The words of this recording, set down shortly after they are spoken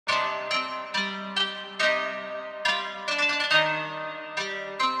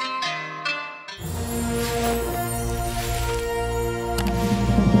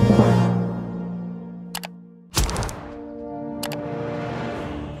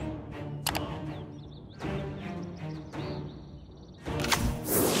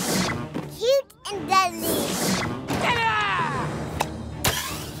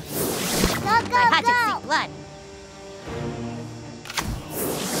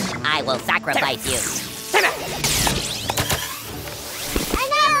I will sacrifice you. I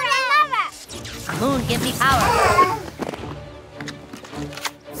love it! Moon, give me power.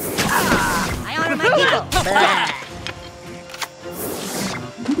 I honor my people.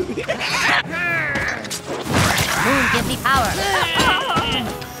 Moon, give me power.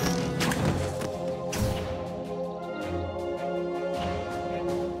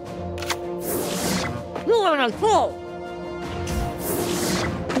 You are a fool.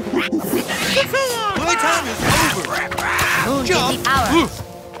 Playtime is over. Moon, give me power.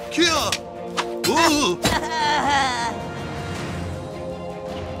 Kill. Ooh.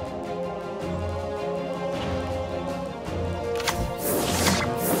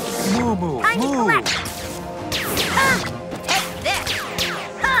 Moo. Time to collect. Take this.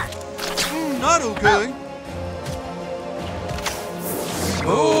 Not okay.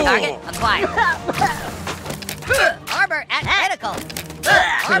 Target acquired. Arbor at critical.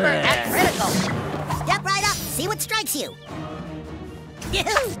 Arbor at critical. Step right up, see what strikes you.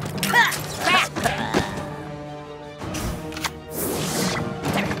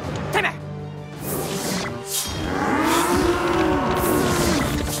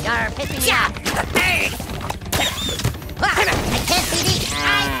 You're pissing me off. I can't be beat. I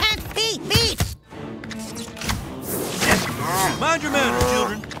can't be beat. Mind your manners,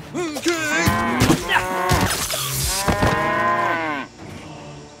 children. Okay.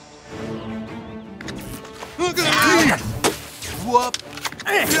 Okay. Whoop.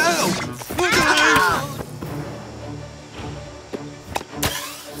 Ouch. Okay.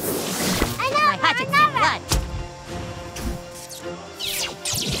 I know, My hatchet I love blood.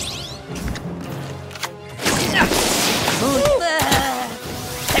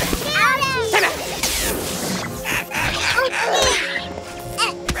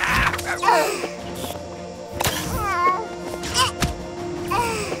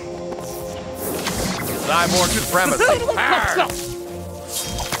 Cyborg supremacy.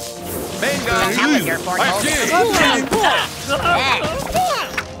 Bingo. Challenger for gold.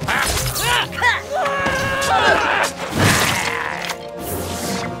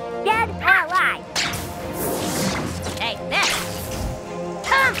 Dead or alive? Take this.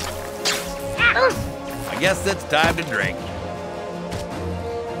 I guess it's time to drink.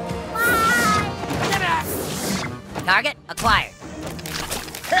 Target acquired.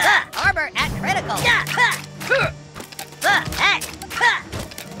 Arbor at critical. Hey.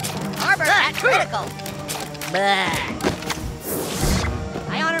 Arbor at critical.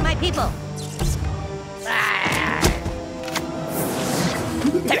 I honor my people.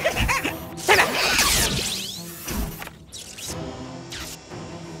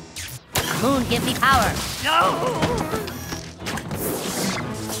 Moon, give me power.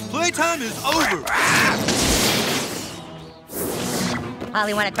 Playtime is over.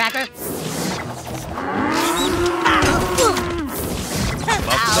 Holly, want a cracker?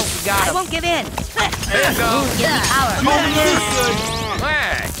 Ow. Got I him. won't give in. Bingo. Moon, give me power.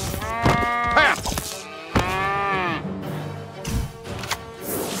 Hey.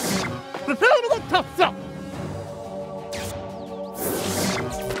 Prepare to get tough up.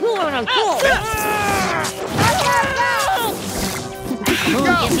 You are a fool.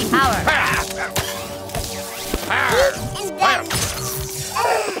 Moon, give me power.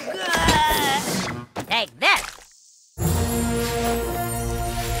 Take this.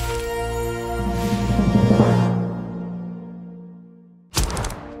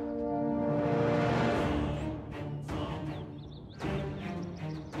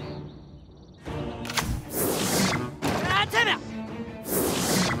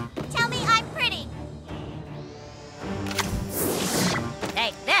 Tell me I'm pretty.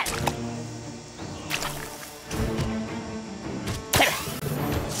 Take this.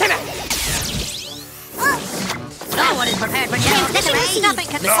 No one is prepared for general disarray. Nothing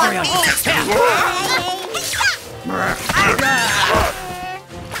can Mysterio.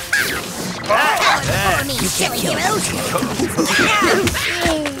 Me, silly heroes.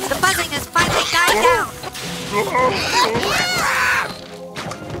 The buzzing has finally died down.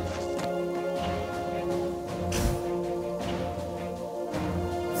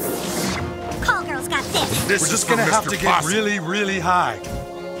 Call girl's got this. We're just gonna have to get really, really high.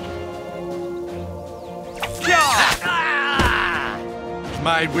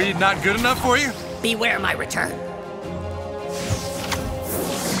 My weed not good enough for you? Beware my return.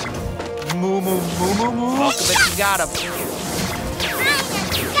 Moo. Welcome if you got him.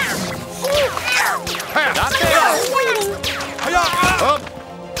 Not there. Up.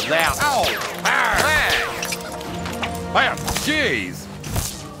 Down. Bam. Jeez.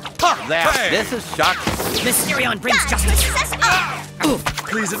 That. Hey. This is shocking. Mysterion brings justice. Success. Oof.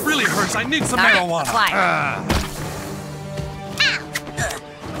 please, it really hurts. I need some Target marijuana. acquired.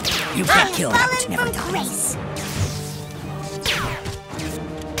 You can't kill that which Fallen never from dies. grace.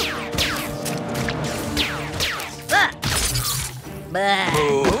 Bah.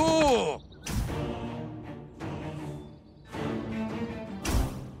 Ooh.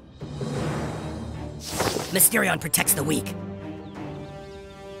 Mysterion protects the weak.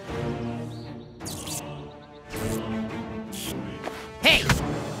 Hey!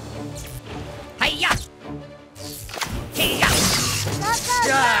 Hi-ya! Hey-ya!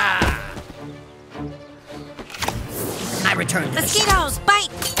 I return to the Mosquitoes, bite!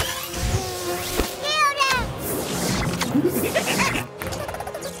 Kill them.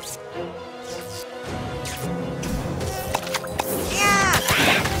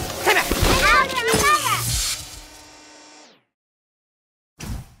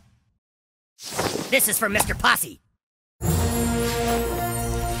 This is for Mr. Posse.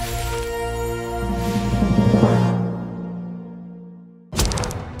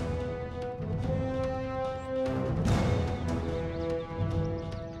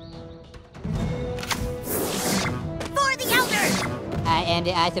 For the elders. I am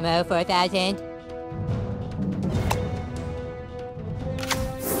the Osmo 4000.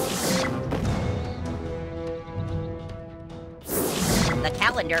 The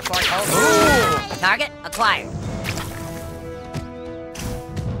calendar foretells. Target acquired.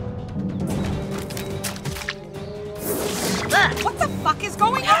 What the fuck is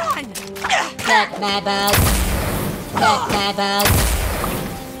going on? Cut my balls. Cut my balls.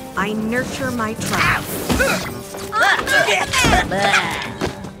 I nurture my tribe.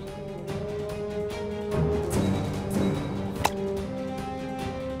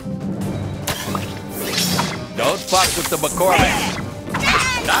 Don't fuck with the McCormick.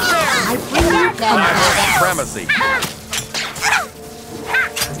 Not there. I bring you Private supremacy.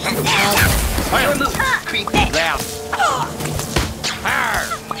 Down. Fire.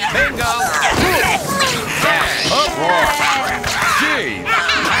 Bingo. Up. Roar. Jeez.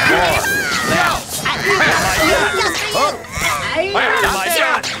 Roar. Down. Up.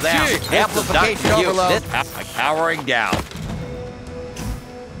 Down. Amplification overload. Powering down.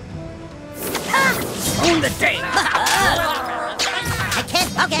 Own the day! I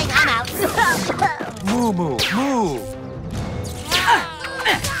can't. Okay, I'm out. Moo.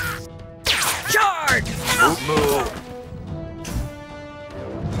 Charge! Move.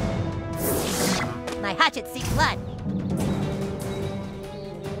 My hatchet seeks blood.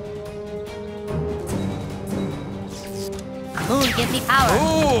 Moon gives me power.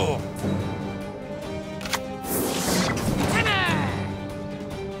 Ooh.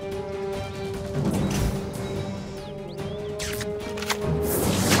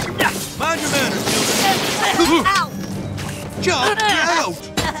 Mind your manners, children. Ow! Jump out!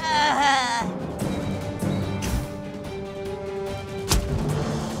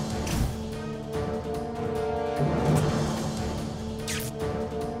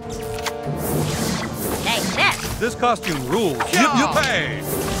 Hey, this! This costume rules. You pay.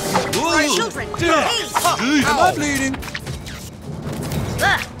 My children, please. Am I bleeding?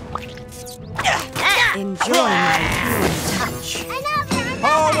 Enjoy my human touch.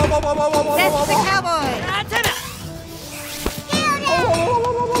 Whoa. That's the cowboy.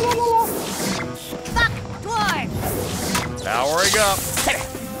 Fuck dwarf! Powering up.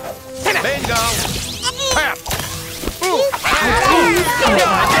 Bingo. Pap.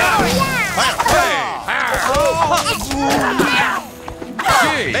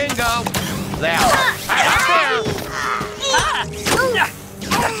 Hey. Bingo. Down.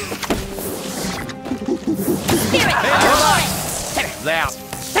 Down.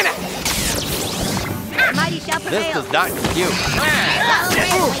 Mighty shall This prevail. does not compute.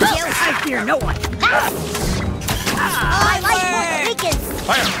 I fear no one. My life more weakened.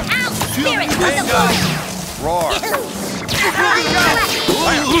 Ow! Spirit of the Bingo. Lord! Roar. I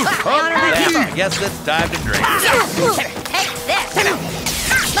guess it's time to drink. Take this!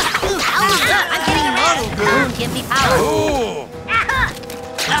 I'm getting mad. Moon gives me power. Ooh.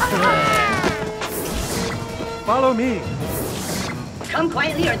 Follow me. Come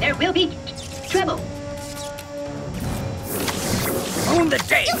quietly or there will be trouble. Own the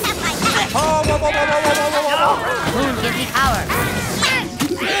day! You have my axe. Moon gives me power.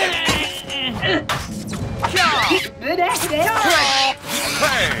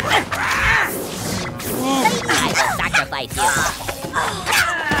 I will sacrifice you.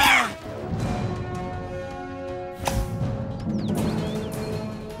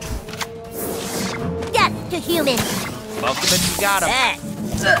 Death to humans. Welcome if you got him. That.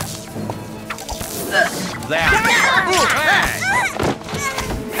 That.